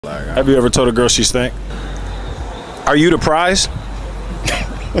Have you ever told a girl she stank? Are you the prize?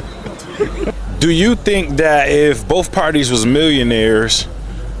 Do you think that if both parties was millionaires,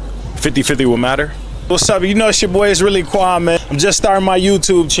 50-50 would matter? What's up? You know it's your boy, it's really Quan, man. I'm just starting my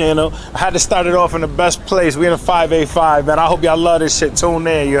YouTube channel. I had to start it off in the best place. We in a 585, man. I hope y'all love this shit. Tune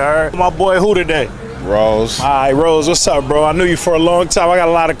in, you heard? My boy, who today? Rose. All right, Rose, what's up, bro? I knew you for a long time. I got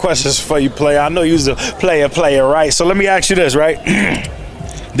a lot of questions for you, player. I know you was a player, right? So let me ask you this, right?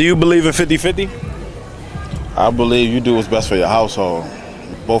 Do you believe in 50-50? I believe you do what's best for your household.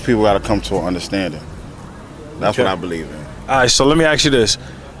 Both people got to come to an understanding. That's Okay. what I believe in. All right, so let me ask you this.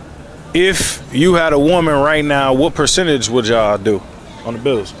 If you had a woman right now, what percentage would y'all do on the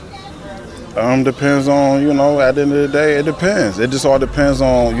bills? Depends on, you know, at the end of the day, it depends. It just all depends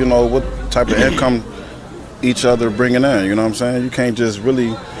on, you know, what type of income each other bringing in, you know what I'm saying? You can't just really,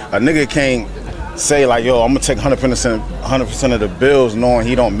 a nigga can't say like, yo, I'm gonna take 100% of the bills knowing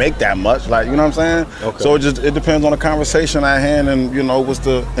he don't make that much, like, you know what I'm saying? Okay. So it depends on the conversation at hand and, you know, what's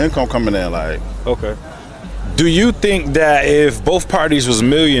the income coming in, like. Okay. Do you think that if both parties was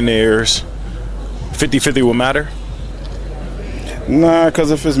millionaires, 50-50 would matter? Nah,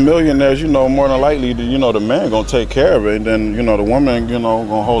 because if it's millionaires, you know, more than likely, you know, the man gonna take care of it, and then, you know, the woman, you know,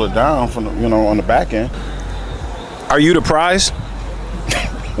 gonna hold it down from, the, you know, on the back end. Are you the prize?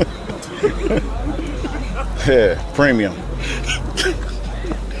 Yeah, premium.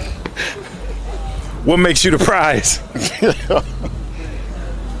 What makes you the prize?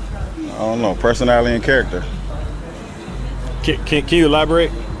 I don't know, personality and character. Can you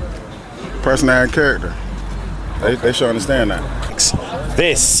elaborate? Personality and character. They should understand that.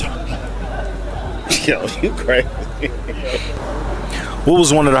 This. Yo, you crazy. What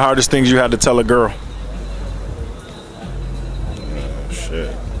was one of the hardest things you had to tell a girl?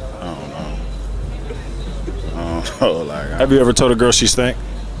 Shit. I don't know. Like, Have you ever told a girl she stank?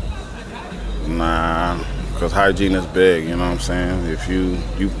 nah, because hygiene is big, you know what I'm saying? If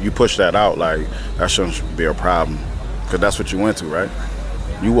you push that out, like, that shouldn't be a problem. Because that's what you went to, right?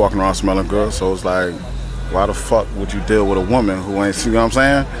 You walking around smelling good, so it's like, why the fuck would you deal with a woman who ain't, you know what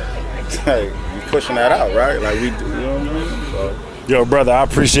I'm saying? Hey, you pushing that out, right? Like we do, you know what I mean? So. Yo, brother, I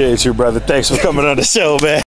appreciate you, brother. Thanks for coming on the show, man.